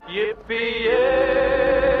Yippee-yay,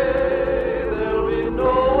 there'll be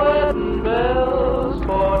no wedding bells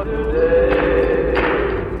for today.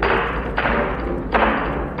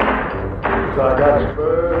 'Cause I got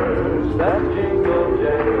spurs that jingle,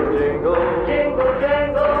 jangle, jingle, jingle,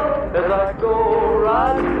 jangle, as I go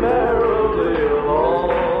riding merrily along.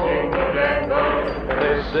 Jingle, jangle, and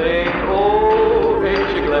they sing, oh, ain't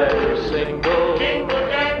you glad you're single? Jingle,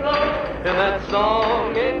 jangle, and that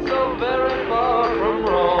song ain't so very far from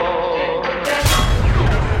wrong.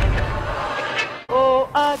 Oh,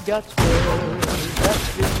 I got spurs that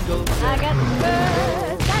jingle, jangle, I got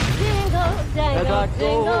spurs that jingle, jangle, as I go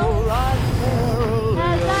jingle, riding merrily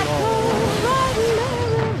as I go riding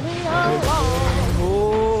merrily along.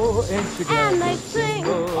 Oh, ain't you glad And they you're sing,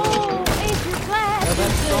 single? oh, ain't you glad And you're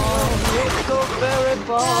that song single? ain't so very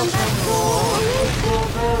far And that from wrong. song ain't so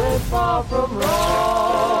Very far from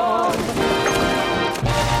wrong.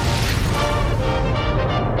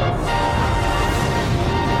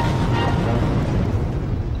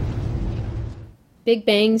 Big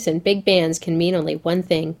bangs and big bands can mean only one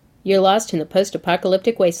thing. You're lost in the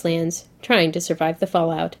post-apocalyptic wastelands, trying to survive the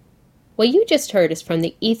fallout. What you just heard is from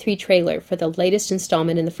the E3 trailer for the latest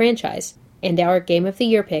installment in the franchise, and our Game of the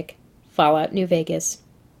Year pick, Fallout New Vegas.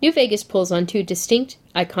 New Vegas pulls on two distinct,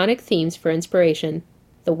 iconic themes for inspiration,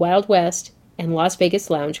 the Wild West and Las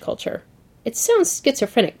Vegas lounge culture. It sounds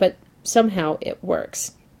schizophrenic, but somehow it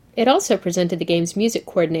works. It also presented the game's music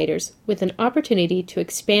coordinators with an opportunity to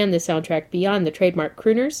expand the soundtrack beyond the trademark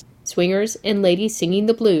crooners, swingers, and ladies singing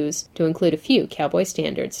the blues to include a few cowboy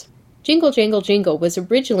standards. Jingle Jangle Jingle was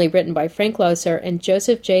originally written by Frank Loesser and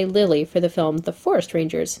Joseph J. Lilly for the film The Forest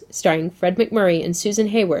Rangers, starring Fred MacMurray and Susan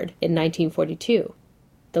Hayward in 1942.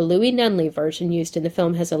 The Louis Nunley version used in the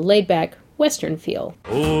film has a laid-back, Western feel.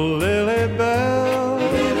 Oh, Lily Bell,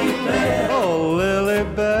 Lily Bell, oh, Lily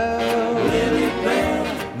Bell, Lily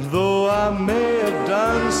Bell. Though I may have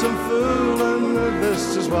done some fooling,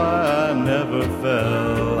 this is why I never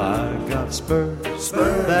fell. I got spurs,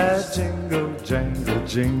 spurs that jingle, jangle,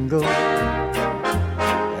 jingle,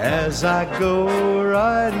 as I go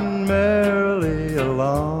riding merrily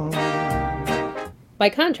along. By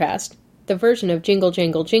contrast, the version of Jingle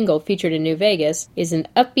Jangle Jingle featured in New Vegas is an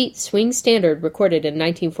upbeat swing standard recorded in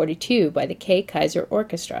 1942 by the Kay Kaiser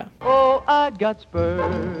Orchestra. Oh, I got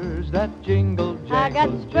spurs that jingle, jangle, I got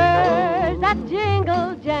spurs that jingle,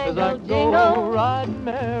 as I jangle, go jingle, riding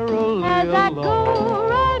merrily as I along. go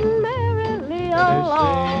riding merrily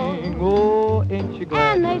along. They sing, oh, ain't you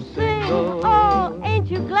glad And they you're sing, single? oh, ain't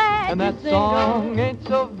you glad And you're that single? song ain't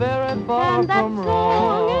so very far And that from song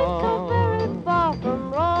ain't so wrong. very far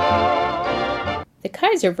from wrong. The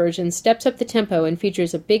Kaiser version steps up the tempo and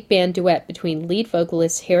features a big band duet between lead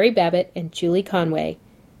vocalists Harry Babbitt and Julie Conway,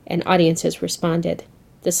 and audiences responded.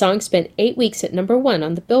 The song spent 8 weeks at number 1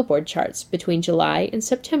 on the Billboard charts between July and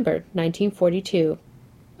September 1942.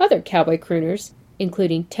 Other cowboy crooners,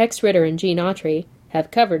 including Tex Ritter and Gene Autry,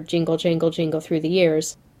 have covered Jingle Jangle Jingle through the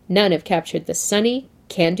years. None have captured the sunny,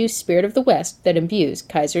 can-do spirit of the West that imbues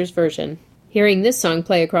Kaiser's version. Hearing this song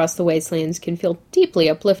play across the wastelands can feel deeply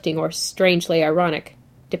uplifting or strangely ironic,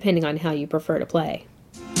 depending on how you prefer to play.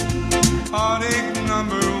 Heartache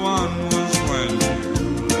number one was when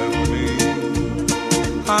you left me.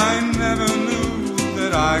 I never knew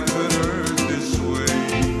that I could hurt this way.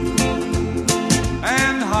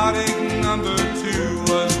 And heartache number two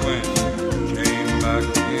was when you came back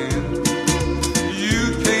again.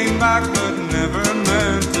 You came back but never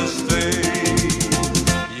meant to stay.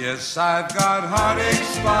 Yes, I've got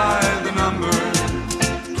heartaches by the number,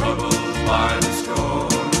 troubles by the score.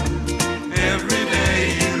 Every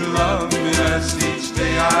day you love me less, each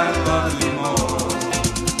day I love you more.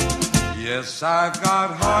 Yes, I've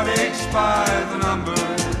got heartaches by the number,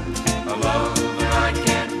 a love that I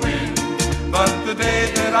can't win. But the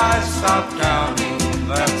day that I stop counting,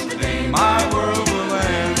 that's the day my world will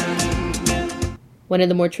end. One of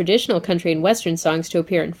the more traditional country and western songs to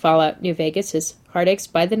appear in Fallout New Vegas is Heartaches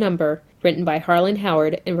by the Number, written by Harlan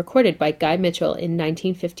Howard and recorded by Guy Mitchell in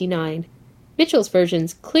 1959. Mitchell's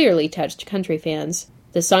versions clearly touched country fans.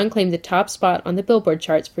 The song claimed the top spot on the Billboard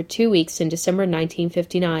charts for 2 weeks in December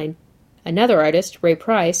 1959. Another artist, Ray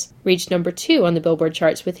Price, reached number 2 on the Billboard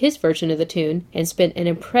charts with his version of the tune and spent an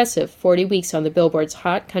impressive 40 weeks on the Billboard's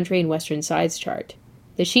Hot Country and Western Sides chart.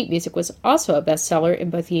 The sheet music was also a bestseller in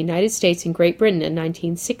both the United States and Great Britain in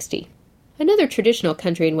 1960. Another traditional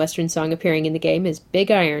country and western song appearing in the game is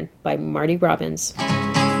Big Iron by Marty Robbins.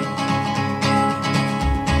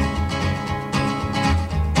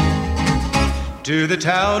 To the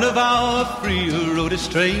town of our Frio rode a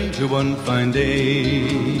stranger one fine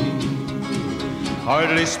day.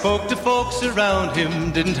 Hardly spoke to folks around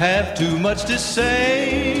him, didn't have too much to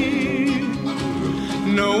say.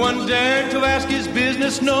 No one dared to ask his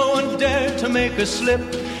business, no one dared to make a slip.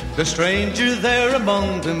 The stranger there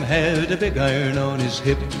among them had a big iron on his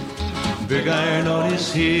hip, big iron on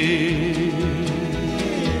his hip.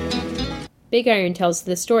 Big Iron tells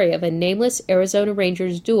the story of a nameless Arizona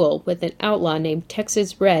Rangers duel with an outlaw named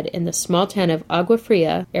Texas Red in the small town of Agua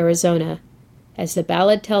Fria, Arizona. As the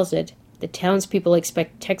ballad tells it, the townspeople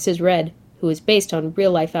expect Texas Red, who is based on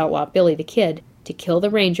real-life outlaw Billy the Kid, to kill the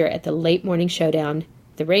Ranger at the late-morning showdown.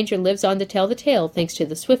 The Ranger lives on to tell the tale thanks to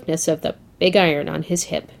the swiftness of the big iron on his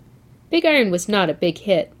hip. Big Iron was not a big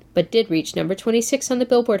hit, but did reach number 26 on the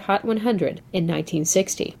Billboard Hot 100 in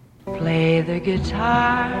 1960. Play the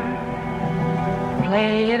guitar,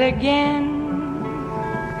 play it again,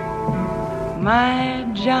 my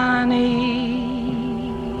Johnny.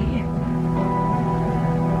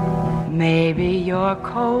 Maybe you're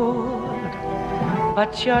cold,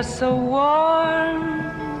 but you're so warm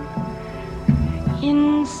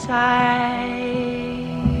inside.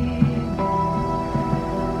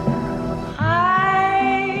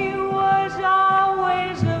 I was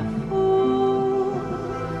always a fool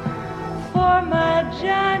for my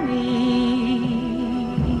Johnny,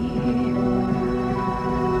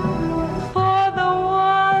 for the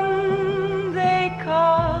one they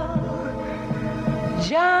call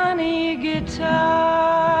Johnny Guitar.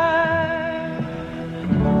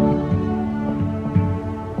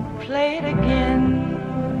 Play it again,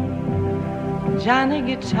 Johnny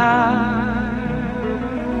Guitar.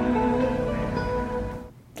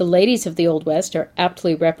 The ladies of the Old West are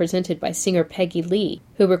aptly represented by singer Peggy Lee,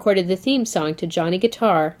 who recorded the theme song to Johnny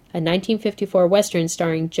Guitar, a 1954 Western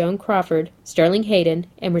starring Joan Crawford, Sterling Hayden,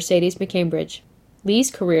 and Mercedes McCambridge. Lee's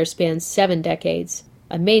career spans 7 decades,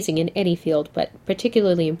 amazing in any field, but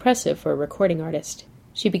particularly impressive for a recording artist.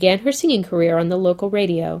 She began her singing career on the local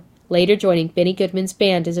radio, later joining Benny Goodman's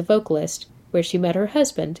band as a vocalist, where she met her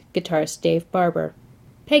husband, guitarist Dave Barber.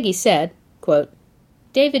 Peggy said, quote,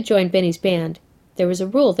 "David joined Benny's band. There was a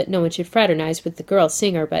rule that no one should fraternize with the girl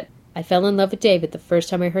singer, but I fell in love with David the first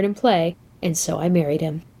time I heard him play, and so I married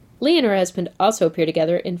him." Lee and her husband also appear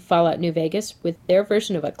together in Fallout New Vegas with their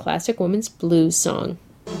version of a classic woman's blues song.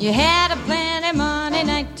 You had a plenty money,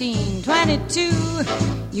 1922.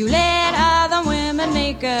 You let other women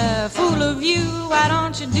make a fool of you. Why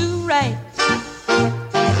don't you do right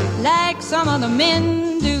like some other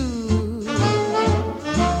men do?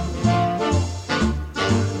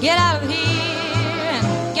 Get out of here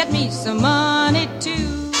and get me some money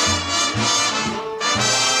too.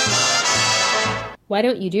 Why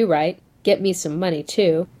Don't You Do Right, Get Me Some Money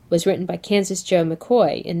Too, was written by Kansas Joe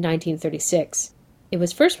McCoy in 1936. It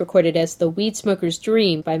was first recorded as The Weed Smoker's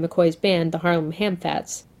Dream by McCoy's band, the Harlem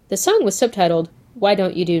Hamfats. The song was subtitled Why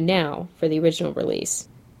Don't You Do Now for the original release.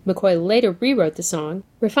 McCoy later rewrote the song,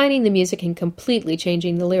 refining the music and completely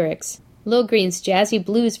changing the lyrics. Lil Green's jazzy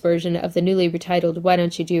blues version of the newly retitled Why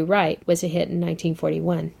Don't You Do Right was a hit in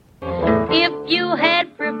 1941. If you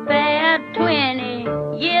had prepared 20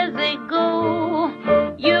 years ago,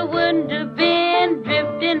 you wouldn't have been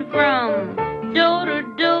drifting from door to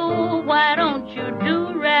door. Why don't you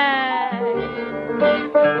do right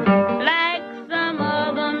like some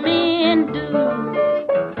other men do?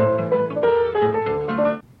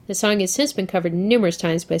 The song has since been covered numerous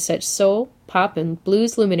times by such soul, pop, and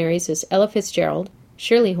blues luminaries as Ella Fitzgerald,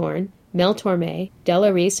 Shirley Horn, Mel Torme,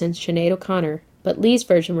 Della Reese, and Sinead O'Connor, but Lee's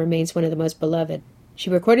version remains one of the most beloved. She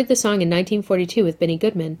recorded the song in 1942 with Benny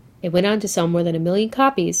Goodman. It went on to sell more than 1 million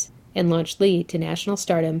copies and launched Lee to national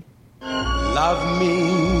stardom. Love me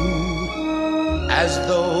as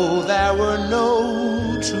though there were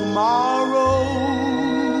no tomorrow.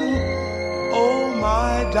 Oh,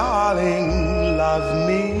 my darling, love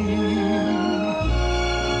me.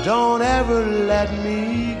 Don't ever let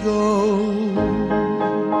me go.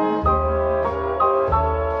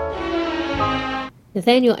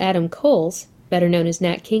 Nathaniel Adam Coles, better known as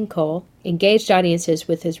Nat King Cole, engaged audiences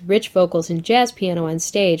with his rich vocals and jazz piano on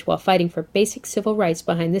stage while fighting for basic civil rights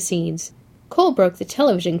behind the scenes. Cole broke the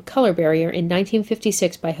television color barrier in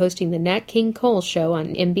 1956 by hosting the Nat King Cole Show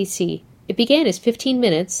on NBC. It began as 15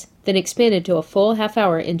 minutes, then expanded to a full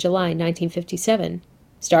half-hour in July 1957.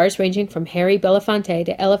 Stars ranging from Harry Belafonte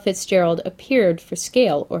to Ella Fitzgerald appeared for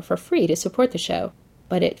scale or for free to support the show,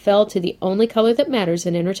 but it fell to the only color that matters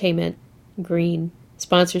in entertainment, green.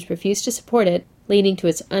 Sponsors refused to support it, leading to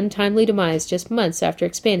its untimely demise just months after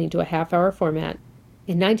expanding to a half-hour format.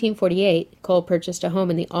 In 1948, Cole purchased a home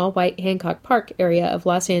in the all-white Hancock Park area of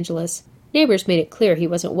Los Angeles. Neighbors made it clear he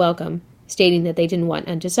wasn't welcome, stating that they didn't want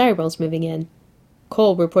undesirables moving in.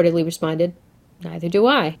 Cole reportedly responded, Neither do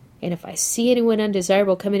I. And if I see anyone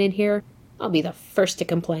undesirable coming in here, I'll be the first to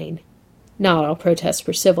complain. Not all protests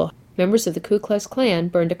were civil. Members of the Ku Klux Klan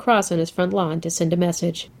burned a cross on his front lawn to send a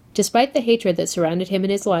message. Despite the hatred that surrounded him in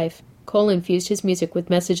his life, Cole infused his music with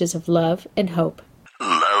messages of love and hope.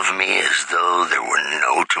 Love me as though there were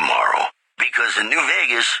no tomorrow. Because in New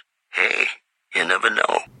Vegas, hey, you never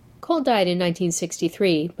know. Cole died in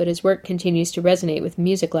 1963, but his work continues to resonate with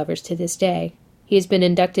music lovers to this day. He has been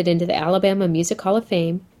inducted into the Alabama Music Hall of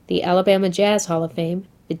Fame, the Alabama Jazz Hall of Fame,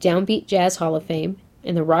 the Downbeat Jazz Hall of Fame,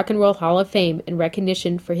 and the Rock and Roll Hall of Fame in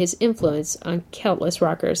recognition for his influence on countless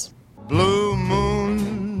rockers. Blue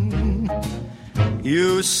moon,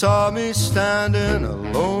 you saw me standing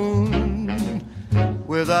alone,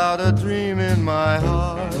 without a dream in my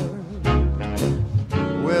heart,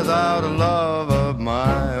 without a love of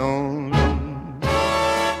my own.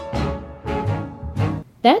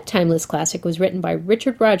 That timeless classic was written by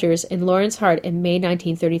Richard Rodgers and Lawrence Hart in May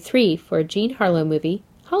 1933 for a Jean Harlow movie,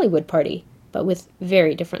 Hollywood Party, but with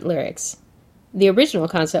very different lyrics. The original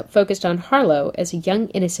concept focused on Harlow as a young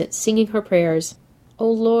innocent singing her prayers.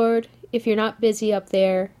 "Oh Lord, if you're not busy up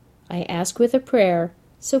there, I ask with a prayer,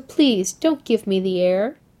 so please don't give me the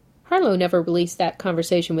air." Harlow never released that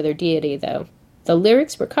conversation with her deity, though. The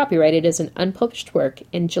lyrics were copyrighted as an unpublished work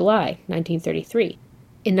in July 1933.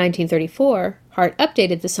 In 1934, Hart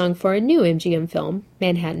updated the song for a new MGM film,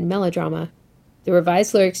 Manhattan Melodrama. The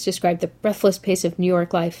revised lyrics describe the breathless pace of New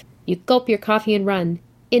York life. You gulp your coffee and run.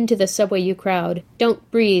 Into the subway you crowd. Don't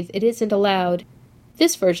breathe, it isn't allowed.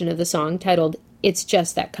 This version of the song, titled It's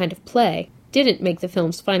Just That Kind of Play, didn't make the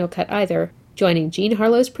film's final cut either, joining Jean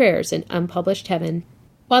Harlow's prayers in unpublished heaven.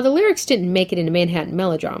 While the lyrics didn't make it into Manhattan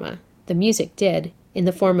Melodrama, the music did, in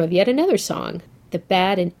the form of yet another song, The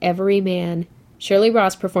Bad in Every Man. Shirley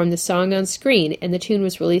Ross performed the song on screen, and the tune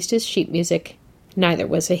was released as sheet music. Neither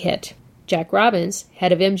was a hit. Jack Robbins,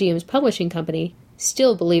 head of MGM's publishing company,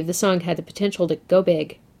 still believed the song had the potential to go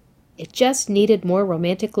big. It just needed more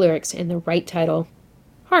romantic lyrics and the right title.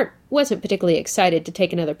 Hart wasn't particularly excited to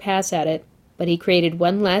take another pass at it, but he created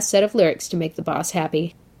one last set of lyrics to make the boss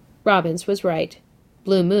happy. Robbins was right.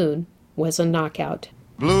 Blue Moon was a knockout.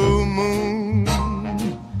 Blue moon,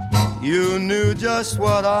 you knew just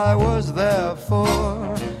what I was there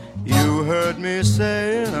for. You heard me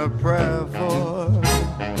saying a prayer for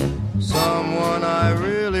someone I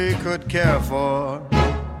really could care for.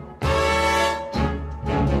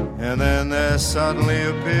 And then there suddenly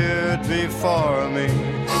appeared before me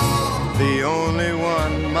the only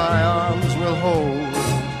one my arms will hold.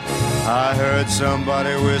 I heard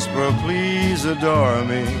somebody whisper, please adore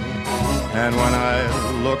me. And when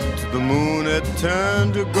I looked, the moon had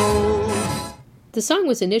turned to gold. The song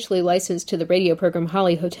was initially licensed to the radio program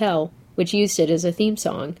Holly Hotel, which used it as a theme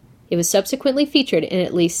song. It was subsequently featured in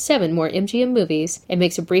at least 7 more MGM movies and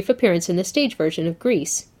makes a brief appearance in the stage version of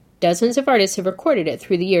Grease. Dozens of artists have recorded it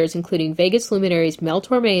through the years, including Vegas luminaries Mel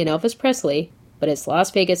Torme and Elvis Presley, but it's Las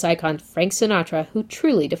Vegas icon Frank Sinatra who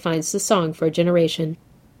truly defines the song for a generation.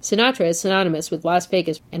 Sinatra is synonymous with Las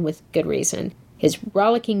Vegas, and with good reason. His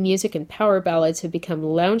rollicking music and power ballads have become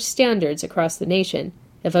lounge standards across the nation,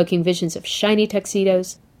 evoking visions of shiny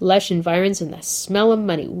tuxedos, lush environs, and the smell of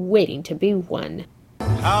money waiting to be won.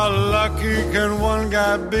 How lucky can one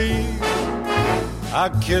guy be? I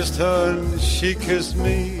kissed her and she kissed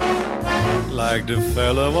me. Like the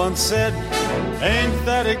fella once said, ain't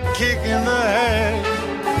that a kick in the head?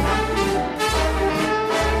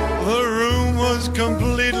 The room was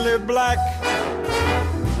completely black.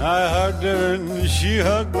 I hugged her and she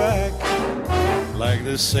hugged back. Like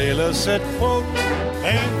the sailor said, quote,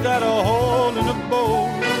 ain't that a hole in a boat?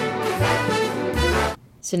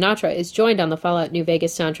 Sinatra is joined on the Fallout New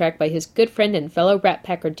Vegas soundtrack by his good friend and fellow Rat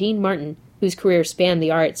Packer Dean Martin, whose career spanned the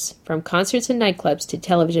arts, from concerts and nightclubs to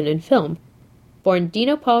television and film. Born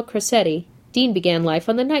Dino Paul Crosetti, Dean began life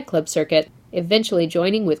on the nightclub circuit, eventually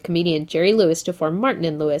joining with comedian Jerry Lewis to form Martin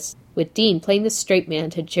and Lewis, with Dean playing the straight man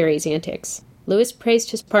to Jerry's antics. Lewis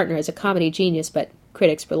praised his partner as a comedy genius, but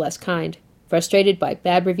critics were less kind. Frustrated by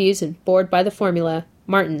bad reviews and bored by the formula,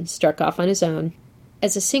 Martin struck off on his own.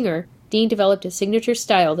 As a singer, Dean developed a signature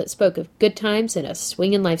style that spoke of good times and a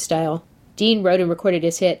swingin' lifestyle. Dean wrote and recorded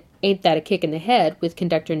his hit, Ain't That a Kick in the Head, with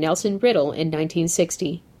conductor Nelson Riddle in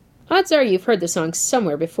 1960. Odds are you've heard the song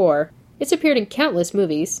somewhere before. It's appeared in countless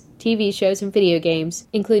movies, TV shows, and video games,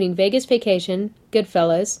 including Vegas Vacation,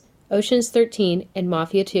 Goodfellas, Ocean's 13, and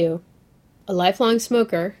Mafia 2. A lifelong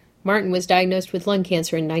smoker, Martin was diagnosed with lung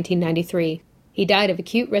cancer in 1993. He died of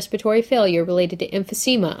acute respiratory failure related to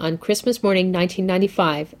emphysema on Christmas morning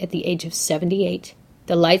 1995 at the age of 78.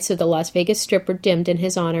 The lights of the Las Vegas Strip were dimmed in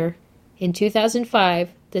his honor. In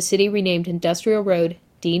 2005, the city renamed Industrial Road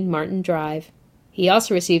Dean Martin Drive. He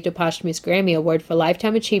also received a posthumous Grammy Award for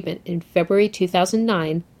Lifetime Achievement in February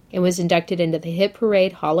 2009 and was inducted into the Hit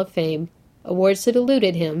Parade Hall of Fame, awards that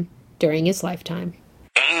eluded him during his lifetime.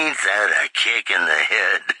 Ain't that a kick in the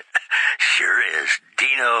head? Sure is.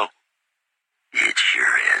 Dino, it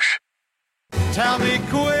sure is. Tell me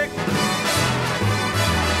quick,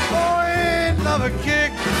 oh, ain't love a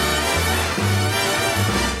kick?